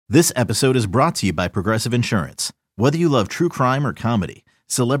This episode is brought to you by Progressive Insurance. Whether you love true crime or comedy,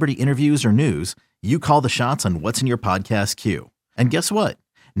 celebrity interviews or news, you call the shots on what's in your podcast queue. And guess what?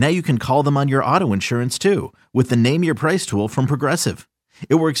 Now you can call them on your auto insurance too with the Name Your Price tool from Progressive.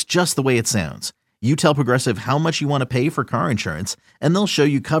 It works just the way it sounds. You tell Progressive how much you want to pay for car insurance, and they'll show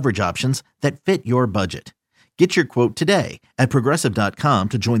you coverage options that fit your budget. Get your quote today at Progressive.com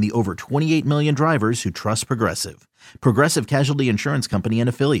to join the over 28 million drivers who trust Progressive. Progressive Casualty Insurance Company and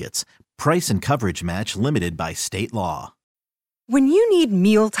Affiliates. Price and coverage match limited by state law. When you need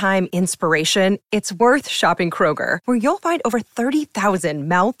mealtime inspiration, it's worth shopping Kroger, where you'll find over 30,000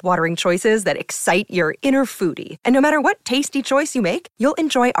 mouth-watering choices that excite your inner foodie. And no matter what tasty choice you make, you'll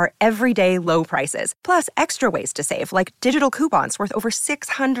enjoy our everyday low prices, plus extra ways to save, like digital coupons worth over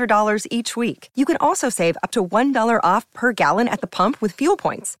 $600 each week. You can also save up to $1 off per gallon at the pump with fuel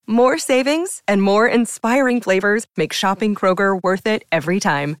points. More savings and more inspiring flavors make shopping Kroger worth it every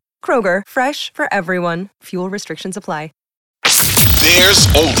time. Kroger, fresh for everyone. Fuel restrictions apply.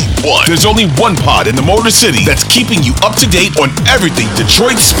 There's only one pod in the Motor City that's keeping you up to date on everything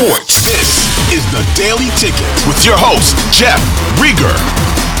Detroit sports. This is the Daily Ticket with your host, Jeff Rieger.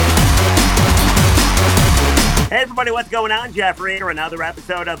 Hey everybody, what's going on? Jeff Rieger, another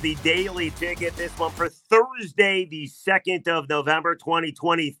episode of the Daily Ticket. This one for Thursday, the 2nd of November,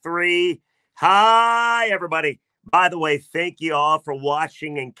 2023. Hi, everybody. By the way, thank you all for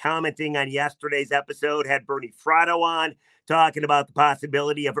watching and commenting on yesterday's episode. Had Bernie Fratto on, talking about the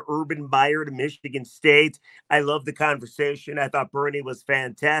possibility of Urban Meyer to Michigan State. I love the conversation. I thought Bernie was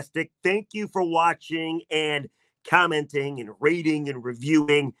fantastic. Thank you for watching and commenting and rating and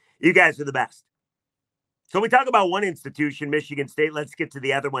reviewing. You guys are the best. So we talk about one institution, Michigan State. Let's get to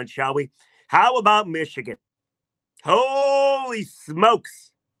the other one, shall we? How about Michigan? Holy smokes.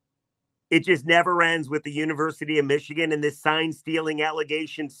 It just never ends with the University of Michigan and this sign-stealing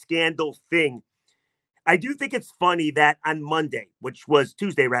allegation scandal thing. I do think it's funny that on Monday, which was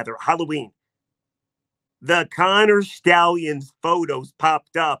Tuesday rather, Halloween, the Connor Stalions photos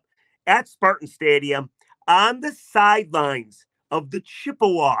popped up at Spartan Stadium on the sidelines of the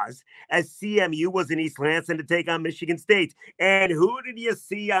Chippewas as CMU was in East Lansing to take on Michigan State. And who did you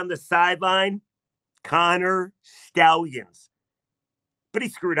see on the sideline? Connor Stalions. But he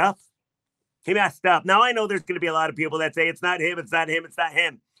screwed up. He messed up. Now, I know there's going to be a lot of people that say it's not him, it's not him, it's not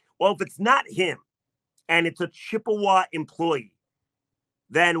him. Well, if it's not him, and it's a Chippewa employee,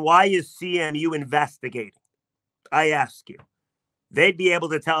 then why is CMU investigating? I ask you. They'd be able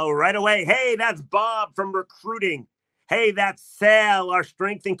to tell right away, hey, that's Bob from recruiting. Hey, that's Sal, our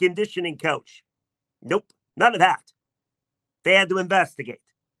strength and conditioning coach. Nope, none of that. They had to investigate.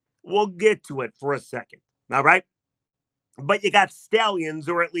 We'll get to it for a second, all right? But you got Stalions,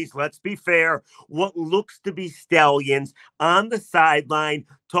 or at least, let's be fair, what looks to be Stalions on the sideline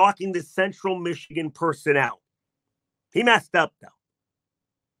talking to Central Michigan personnel. He messed up, though.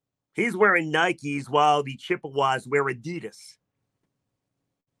 He's wearing Nikes while the Chippewas wear Adidas.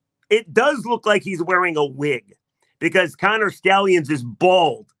 It does look like he's wearing a wig because Connor Stalions is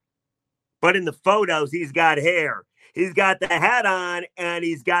bald. But in the photos, he's got hair. He's got the hat on, and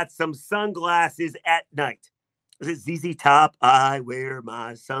he's got some sunglasses at night. Is it ZZ Top? I wear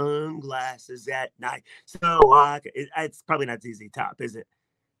my sunglasses at night. So it's probably not ZZ Top, is it?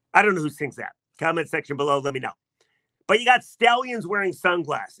 I don't know who sings that. Comment section below, let me know. But you got Stalions wearing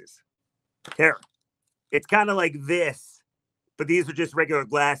sunglasses. Here. It's kind of like this, but these are just regular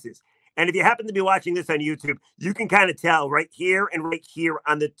glasses. And if you happen to be watching this on YouTube, you can kind of tell right here and right here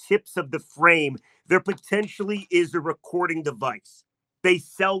on the tips of the frame, there potentially is a recording device. They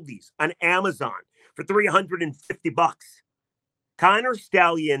sell these on Amazon for $350. Connor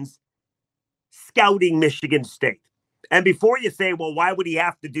Stalions scouting Michigan State. And before you say, well, why would he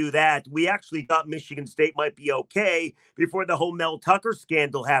have to do that? We actually thought Michigan State might be okay before the whole Mel Tucker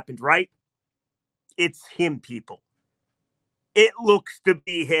scandal happened, right? It's him, people. It looks to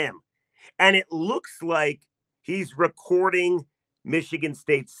be him. And it looks like he's recording Michigan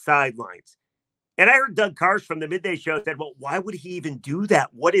State's sidelines. And I heard Doug Karsh from the Midday Show said, well, why would he even do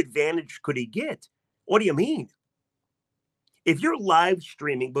that? What advantage could he get? What do you mean? If you're live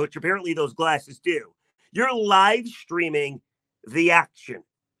streaming, which apparently those glasses do, you're live streaming the action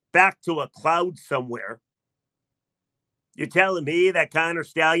back to a cloud somewhere. You're telling me that Connor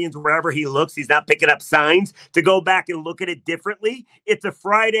Stalions, wherever he looks, he's not picking up signs to go back and look at it differently? It's a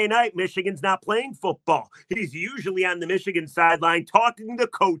Friday night. Michigan's not playing football. He's usually on the Michigan sideline talking to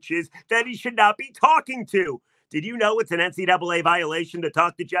coaches that he should not be talking to. Did you know it's an NCAA violation to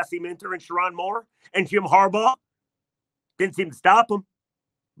talk to Jesse Minter and Sharon Moore and Jim Harbaugh? Didn't seem to stop him.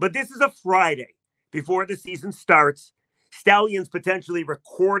 But this is a Friday before the season starts. Stalions potentially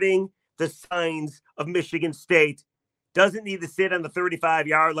recording the signs of Michigan State. Doesn't need to sit on the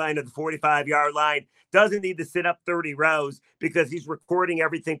 35-yard line or the 45-yard line. Doesn't need to sit up 30 rows because he's recording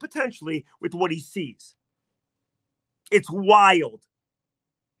everything potentially with what he sees. It's wild.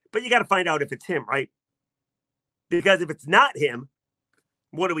 But you got to find out if it's him, right? Because if it's not him,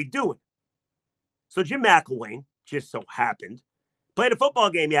 what are we doing? So Jim McElwain, just so happened, played a football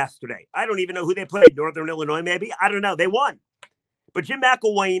game yesterday. I don't even know who they played. Northern Illinois, maybe? I don't know. They won. But Jim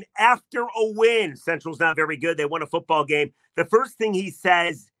McElwain, after a win, Central's not very good. They won a football game. The first thing he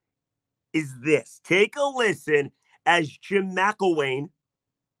says is this. Take a listen as Jim McElwain,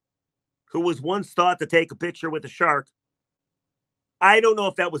 who was once thought to take a picture with a shark. I don't know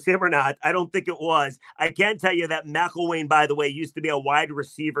if that was him or not. I don't think it was. I can tell you that McElwain, by the way, used to be a wide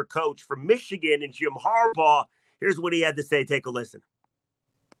receiver coach for Michigan and Jim Harbaugh. Here's what he had to say. Take a listen.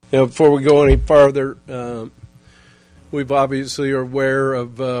 Before we go any farther, we've obviously are aware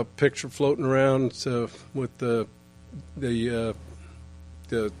of a picture floating around with the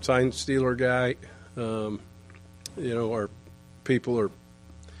sign stealer guy. Our people are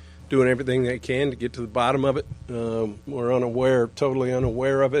doing everything they can to get to the bottom of it. We're totally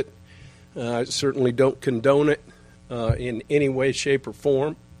unaware of it. I certainly don't condone it in any way, shape, or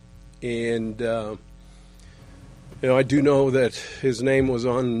form. And, I do know that his name was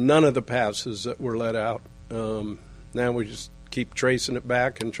on none of the passes that were let out. Now we just keep tracing it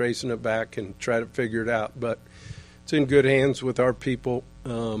back and try to figure it out. But it's in good hands with our people.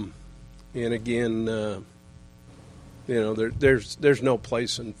 And again, there's no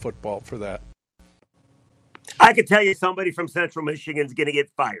place in football for that. I could tell you somebody from Central Michigan is going to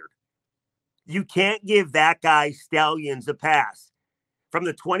get fired. You can't give that guy Stalions a pass from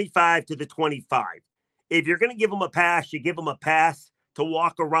the 25 to the 25. If you're going to give him a pass, you give him a pass to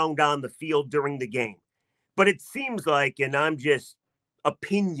walk around on the field during the game. But it seems like, and I'm just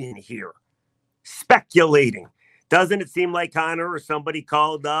opinion here, speculating, doesn't it seem like Connor or somebody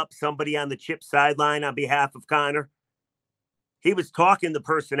called up somebody on the Chip sideline on behalf of Connor? He was talking to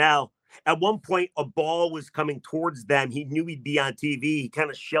personnel. At one point, a ball was coming towards them. He knew he'd be on TV. He kind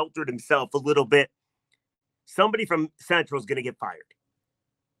of sheltered himself a little bit. Somebody from Central is going to get fired.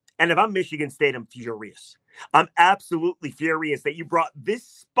 And if I'm Michigan State, I'm furious. I'm absolutely furious that you brought this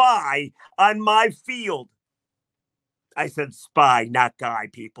spy on my field. I said spy, not guy,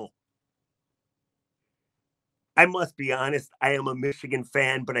 people. I must be honest. I am a Michigan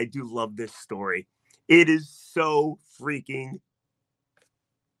fan, but I do love this story. It is so freaking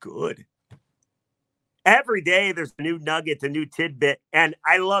good. Every day there's a new nugget, a new tidbit, and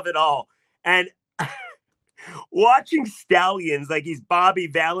I love it all. And watching Stalions like he's Bobby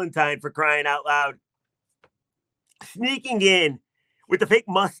Valentine, for crying out loud, sneaking in with the fake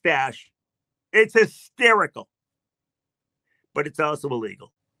mustache, it's hysterical. But it's also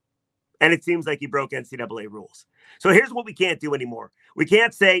illegal. And it seems like he broke NCAA rules. So here's what we can't do anymore. We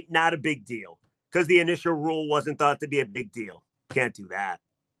can't say not a big deal because the initial rule wasn't thought to be a big deal. Can't do that.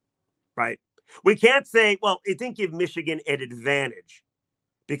 Right? We can't say, well, it didn't give Michigan an advantage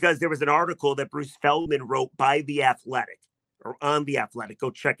because there was an article that Bruce Feldman wrote by The Athletic or on The Athletic.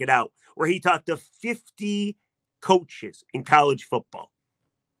 Go check it out, where he talked to 50 coaches in college football.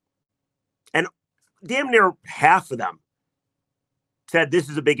 And damn near half of them said this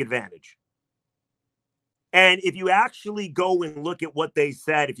is a big advantage. And if you actually go and look at what they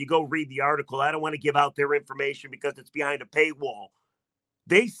said, if you go read the article, I don't want to give out their information because it's behind a paywall.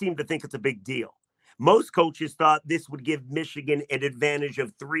 They seem to think it's a big deal. Most coaches thought this would give Michigan an advantage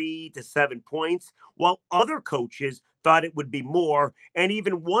of 3 to 7 points, while other coaches thought it would be more. And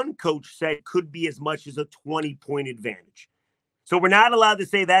even one coach said it could be as much as a 20-point advantage. So we're not allowed to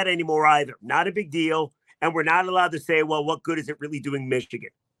say that anymore either. Not a big deal. And we're not allowed to say, well, what good is it really doing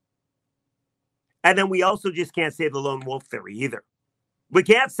Michigan? And then we also just can't say the lone wolf theory either. We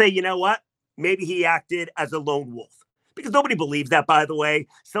can't say, you know what? Maybe he acted as a lone wolf. Because nobody believes that, by the way.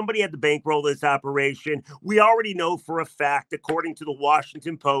 Somebody had to bankroll this operation. We already know for a fact, according to the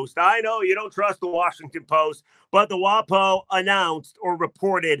Washington Post. I know you don't trust the Washington Post, but the WAPO announced or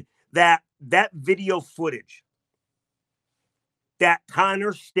reported that that video footage that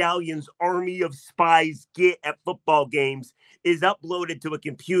Connor Stalions' army of spies get at football games is uploaded to a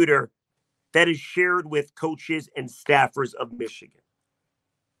computer that is shared with coaches and staffers of Michigan.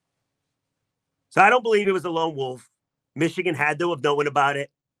 So I don't believe it was a lone wolf. Michigan had to have known about it,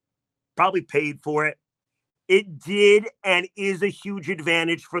 probably paid for it. It did and is a huge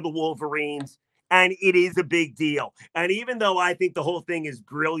advantage for the Wolverines, and it is a big deal. And even though I think the whole thing is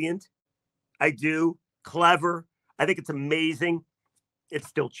brilliant, I do, clever, I think it's amazing, it's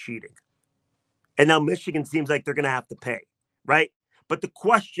still cheating. And now Michigan seems like they're going to have to pay. right? But the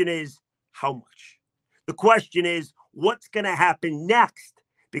question is, how much? The question is, what's going to happen next?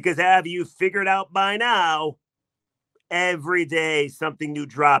 Because have you figured out by now, every day something new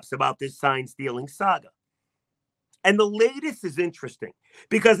drops about this sign stealing saga. And the latest is interesting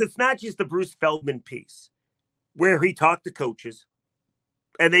because it's not just the Bruce Feldman piece where he talked to coaches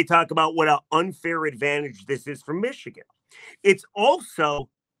and they talk about what an unfair advantage this is for Michigan. It's also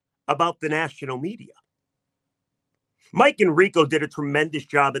about the national media. Mike and Rico did a tremendous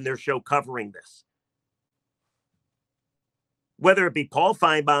job in their show covering this. Whether it be Paul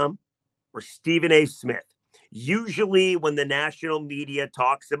Feinbaum or Stephen A. Smith, usually when the national media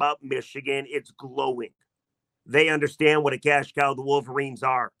talks about Michigan, it's glowing. They understand what a cash cow the Wolverines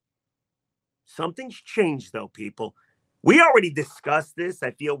are. Something's changed, though, people. We already discussed this.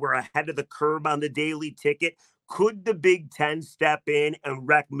 I feel we're ahead of the curve on the Daily Ticket. Could the Big Ten step in and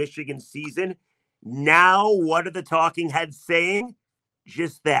wreck Michigan's season? Now, what are the talking heads saying?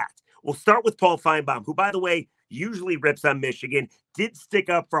 Just that. We'll start with Paul Feinbaum, who, by the way, usually rips on Michigan, did stick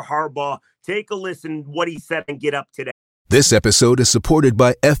up for Harbaugh. Take a listen what he said and Get Up today. This episode is supported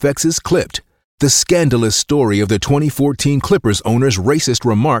by FX's Clipped, the scandalous story of the 2014 Clippers owner's racist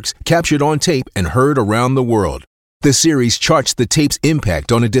remarks captured on tape and heard around the world. The series charts the tape's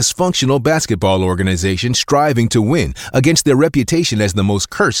impact on a dysfunctional basketball organization striving to win against their reputation as the most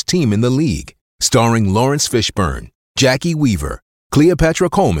cursed team in the league. Starring Lawrence Fishburne, Jackie Weaver, Cleopatra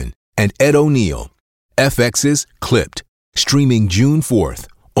Coleman, and Ed O'Neill. FX's Clipped, streaming June 4th,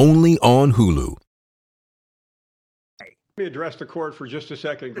 only on Hulu. Let me address the court for just a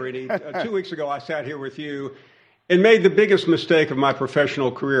second, Greeny. 2 weeks ago, I sat here with you and made the biggest mistake of my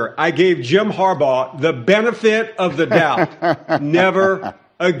professional career. I gave Jim Harbaugh the benefit of the doubt. Never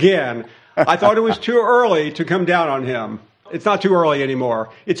again. I thought it was too early to come down on him. It's not too early anymore.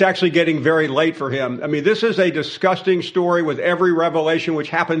 It's actually getting very late for him. I mean, this is a disgusting story with every revelation, which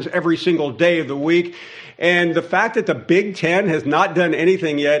happens every single day of the week. And the fact that the Big Ten has not done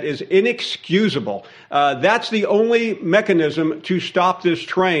anything yet is inexcusable. That's the only mechanism to stop this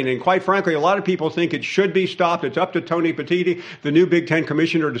train. And quite frankly, a lot of people think it should be stopped. It's up to Tony Petitti, the new Big Ten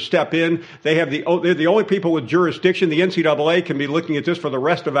commissioner, to step in. They're the only people with jurisdiction. The NCAA can be looking at this for the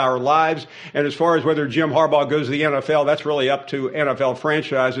rest of our lives. And as far as whether Jim Harbaugh goes to the NFL, that's really up to NFL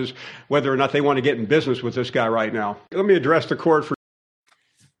franchises, whether or not they want to get in business with this guy right now. Let me address the court for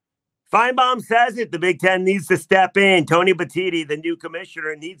Feinbaum says it. The Big Ten needs to step in. Tony Petitti, the new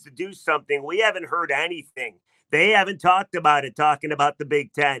commissioner, needs to do something. We haven't heard anything. They haven't talked about it, talking about the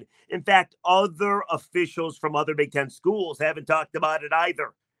Big Ten. In fact, other officials from other Big Ten schools haven't talked about it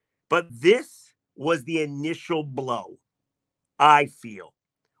either. But this was the initial blow, I feel,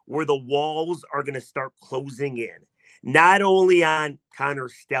 where the walls are going to start closing in. Not only on Connor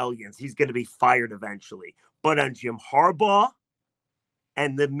Stalions, he's going to be fired eventually, but on Jim Harbaugh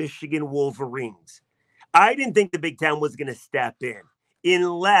and the Michigan Wolverines. I didn't think the Big Ten was going to step in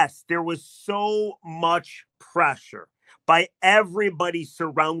unless there was so much pressure by everybody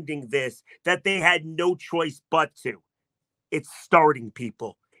surrounding this that they had no choice but to. It's starting,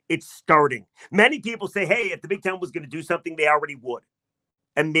 people. It's starting. Many people say, hey, if the Big Ten was going to do something, they already would.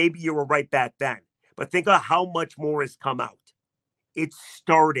 And maybe you were right back then. But think of how much more has come out. It's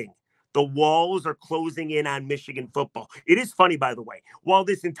starting. The walls are closing in on Michigan football. It is funny, by the way. While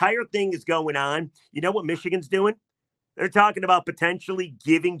this entire thing is going on, you know what Michigan's doing? They're talking about potentially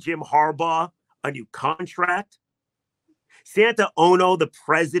giving Jim Harbaugh a new contract. Santa Ono, the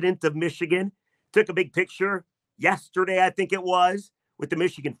president of Michigan, took a big picture yesterday, I think it was, with the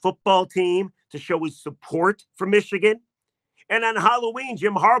Michigan football team to show his support for Michigan. And on Halloween,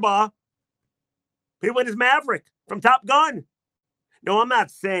 Jim Harbaugh, he went as Maverick from Top Gun. No, I'm not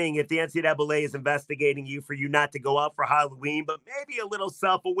saying if the NCAA is investigating you for you not to go out for Halloween, but maybe a little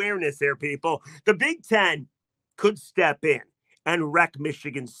self-awareness there, people. The Big Ten could step in and wreck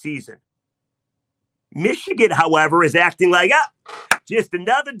Michigan's season. Michigan, however, is acting like, just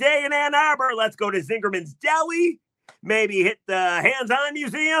another day in Ann Arbor. Let's go to Zingerman's Deli, maybe hit the Hands-On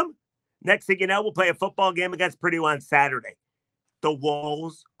Museum. Next thing you know, we'll play a football game against Purdue on Saturday. The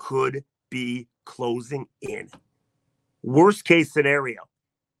walls could be closing in. Worst case scenario,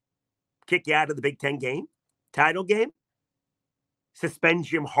 kick you out of the Big Ten game, title game, suspend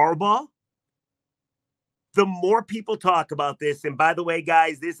Jim Harbaugh. The more people talk about this, and by the way,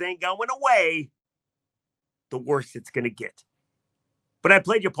 guys, this ain't going away, the worse it's going to get. But I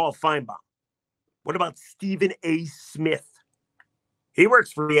played you Paul Feinbaum. What about Stephen A. Smith? He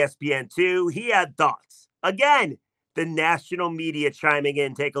works for ESPN too. He had thoughts. Again, the national media chiming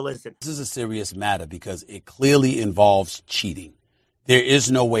in. Take a listen. This is a serious matter because it clearly involves cheating. There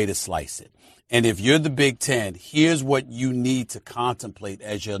is no way to slice it. And if you're the Big Ten, here's what you need to contemplate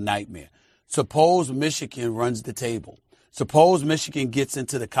as your nightmare. Suppose Michigan runs the table. Suppose Michigan gets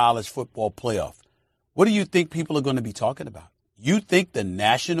into the college football playoff. What do you think people are going to be talking about? You think the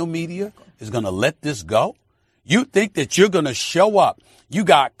national media is going to let this go? You think that you're going to show up? You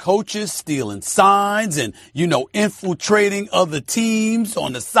got coaches stealing signs and, infiltrating other teams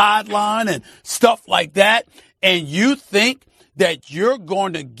on the sideline and stuff like that. And you think that you're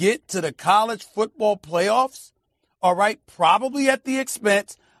going to get to the college football playoffs, all right, probably at the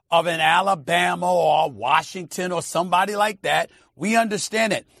expense of an Alabama or Washington or somebody like that. We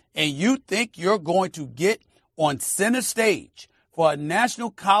understand it. And you think you're going to get on center stage for a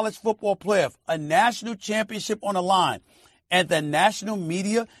national college football playoff, a national championship on the line, and the national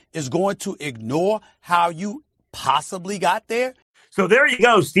media is going to ignore how you possibly got there? So there you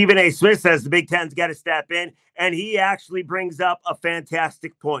go. Stephen A. Smith says the Big Ten's got to step in, and he actually brings up a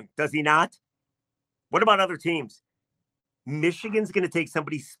fantastic point, does he not? What about other teams? Michigan's going to take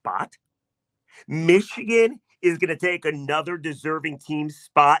somebody's spot. Michigan is going to take another deserving team's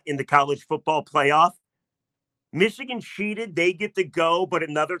spot in the college football playoff. Michigan cheated. They get to go, but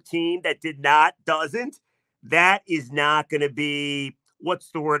another team that did not doesn't. That is not going to be,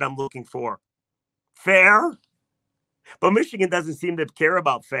 what's the word I'm looking for? Fair? But Michigan doesn't seem to care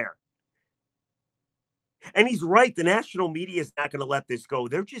about fair. And he's right. The national media is not going to let this go.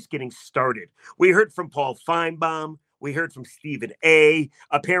 They're just getting started. We heard from Paul Feinbaum. We heard from Stephen A.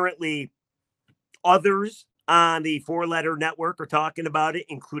 Apparently, others on the four-letter network are talking about it,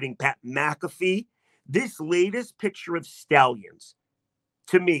 including Pat McAfee. This latest picture of Stalions,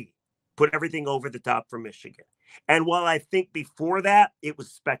 to me, put everything over the top for Michigan. And while I think before that, it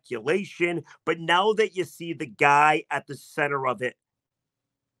was speculation, but now that you see the guy at the center of it,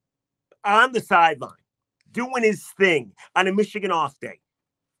 on the sideline, doing his thing on a Michigan off day,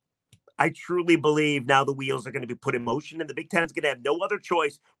 I truly believe now the wheels are going to be put in motion and the Big Ten is going to have no other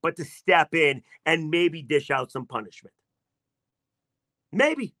choice but to step in and maybe dish out some punishment.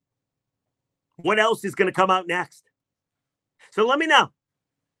 Maybe. What else is going to come out next? So let me know.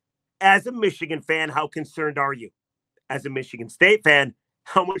 As a Michigan fan, how concerned are you? As a Michigan State fan,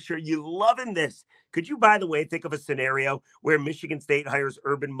 how much are you loving this? Could you, by the way, think of a scenario where Michigan State hires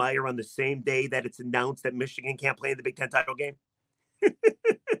Urban Meyer on the same day that it's announced that Michigan can't play in the Big Ten title game?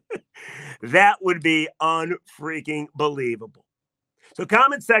 That would be unfreaking believable. So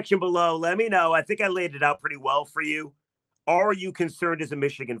comment section below. Let me know. I think I laid it out pretty well for you. Are you concerned as a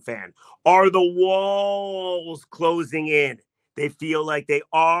Michigan fan? Are the walls closing in? They feel like they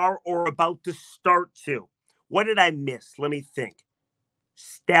are or about to start to. What did I miss? Let me think.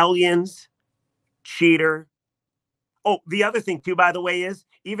 Stalions, cheater. Oh, the other thing too, by the way, is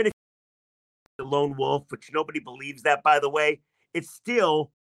even if you're the lone wolf, which nobody believes that, by the way, it's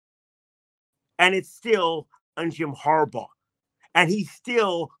still on Jim Harbaugh. And he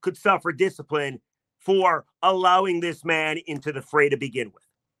still could suffer discipline for allowing this man into the fray to begin with.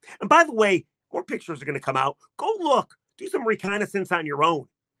 And by the way, more pictures are going to come out. Go look. Do some reconnaissance on your own.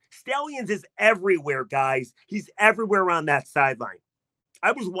 Stalions is everywhere, guys. He's everywhere on that sideline.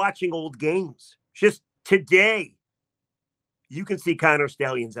 I was watching old games just today. You can see Connor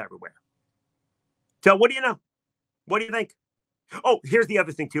Stalions everywhere. So what do you know? What do you think? Oh, here's the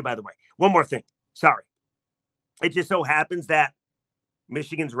other thing too, by the way. One more thing. Sorry. It just so happens that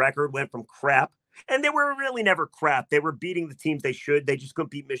Michigan's record went from crap, and they were really never crap. They were beating the teams they should. They just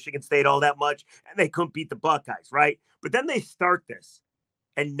couldn't beat Michigan State all that much, and they couldn't beat the Buckeyes, right? But then they start this,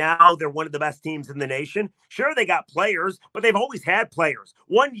 and now they're one of the best teams in the nation. Sure, they got players, but they've always had players.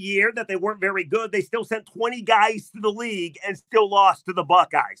 One year that they weren't very good, they still sent 20 guys to the league and still lost to the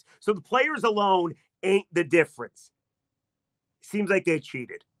Buckeyes. So the players alone ain't the difference. Seems like they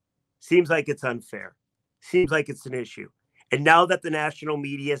cheated. Seems like it's unfair. Seems like it's an issue. And now that the national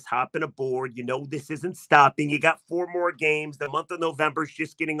media is hopping aboard, this isn't stopping. You got 4 more games. The month of November is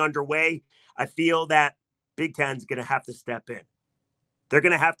just getting underway. I feel that Big Ten's going to have to step in. They're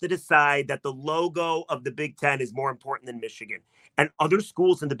going to have to decide that the logo of the Big Ten is more important than Michigan. And other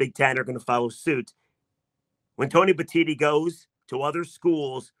schools in the Big Ten are going to follow suit. When Tony Petitti goes to other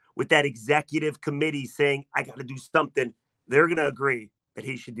schools with that executive committee saying, I got to do something, they're going to agree that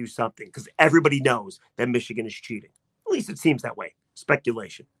he should do something because everybody knows that Michigan is cheating. At least it seems that way.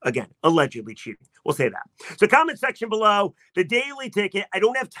 Speculation. Again, allegedly cheating. We'll say that. So comment section below, the Daily Ticket. I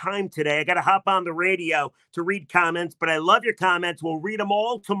don't have time today. I got to hop on the radio to read comments, but I love your comments. We'll read them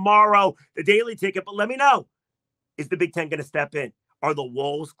all tomorrow. The Daily Ticket. But let me know, is the Big Ten going to step in? Are the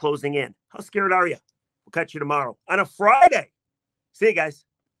walls closing in? How scared are you? We'll catch you tomorrow on a Friday. See you guys.